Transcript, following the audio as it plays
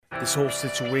This whole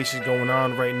situation going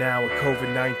on right now with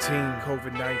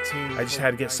Covid-19. I just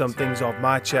had to get some things off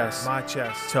my chest.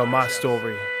 Tell my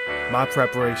story, my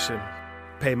preparation.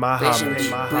 Pay my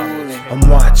homage. I'm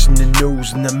watching the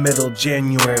news in the middle of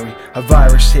January. A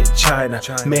virus hit China.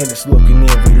 Man, it's looking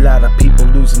eerie. Lot of people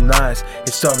losing lives.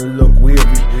 It's starting to look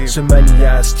weary. So many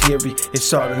eyes teary. It's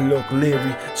starting to look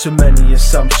leery. So many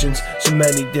assumptions. So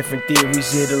many different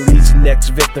theories. Italy's the next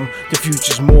victim. The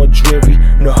future's more dreary.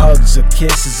 No hugs or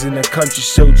kisses in a country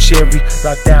so cheery.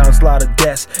 Lockdowns, lot of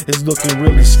deaths. It's looking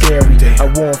really scary.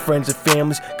 I warn friends and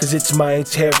families, cause it's my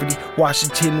integrity.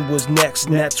 Washington was next,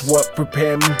 and that's what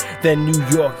prepared me. Then New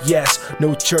York, yes.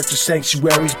 No church or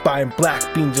sanctuaries. Buying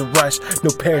black beans and rice. No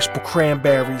perishable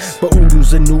cranberries, but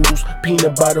oodles and noodles.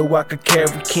 Peanut butter I could carry.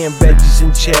 Canned veggies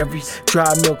and cherries.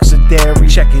 Dry milks and dairy.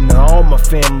 Checking on all my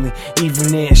family.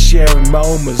 Even Aunt Sherry. My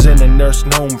oma's in a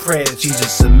nursing home. Prayers,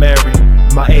 Jesus and Mary.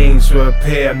 My aims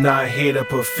repair. I'm not here to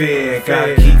put fear.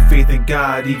 Gotta keep faith in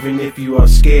God even if you are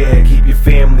scared. Keep your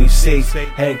family safe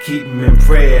and keep them in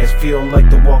prayers. Feeling like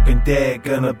the Walking Dead.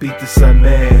 Gonna beat the sun,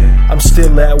 man. I'm still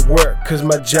at work cause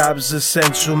my job is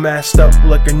essential. Masked up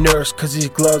like a nurse cause these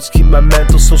gloves keep my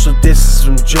mental. Social distance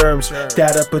from germs.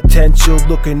 Data potential.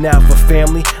 Looking out for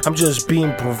family. I'm just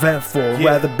being preventful.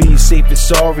 Rather be safe than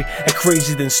sorry. And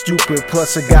crazy than stupid.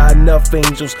 Plus I got enough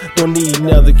angels. Don't need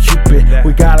another Cupid.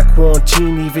 We gotta quarantine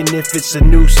even if it's a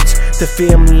nuisance. To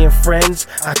family and friends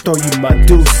I throw you my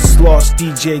deuces. Lost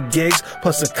DJ gigs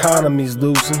plus economy's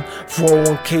losing.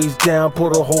 401k's down.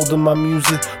 Put a hold on my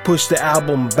music. Push the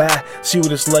album back. See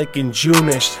what it's like in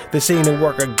June-ish. This ain't a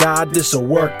work of God, this a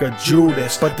work of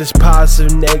Judas. But this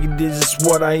positive negatives is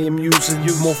what I am using.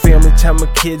 More family time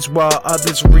with kids while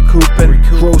others recouping.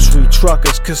 Grocery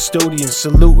truckers, custodians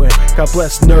saluting. God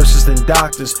bless nurses and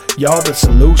doctors, y'all the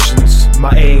solutions.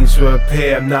 My aims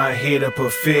repair, I'm not here to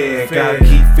put fear. Gotta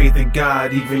keep faith in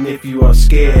God even if you are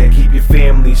scared. Keep your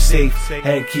family safe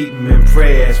and keep them in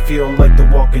prayers. Feeling like the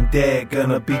Walking Dead,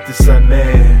 gonna beat the sun,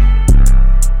 man.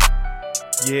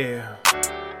 Yeah,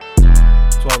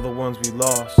 to all the ones we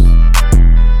lost,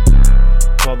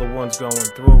 to all the ones going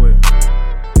through it.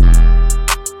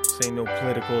 This ain't no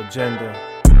political agenda,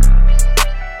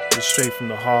 it's straight from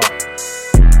the heart.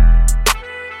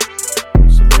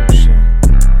 Solution,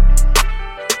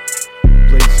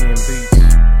 Blasian Beats.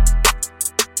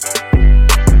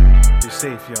 Be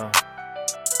safe, y'all.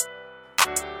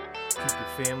 Keep your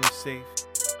family safe.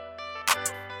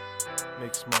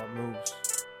 Make smart moves.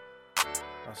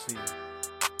 I'll see you.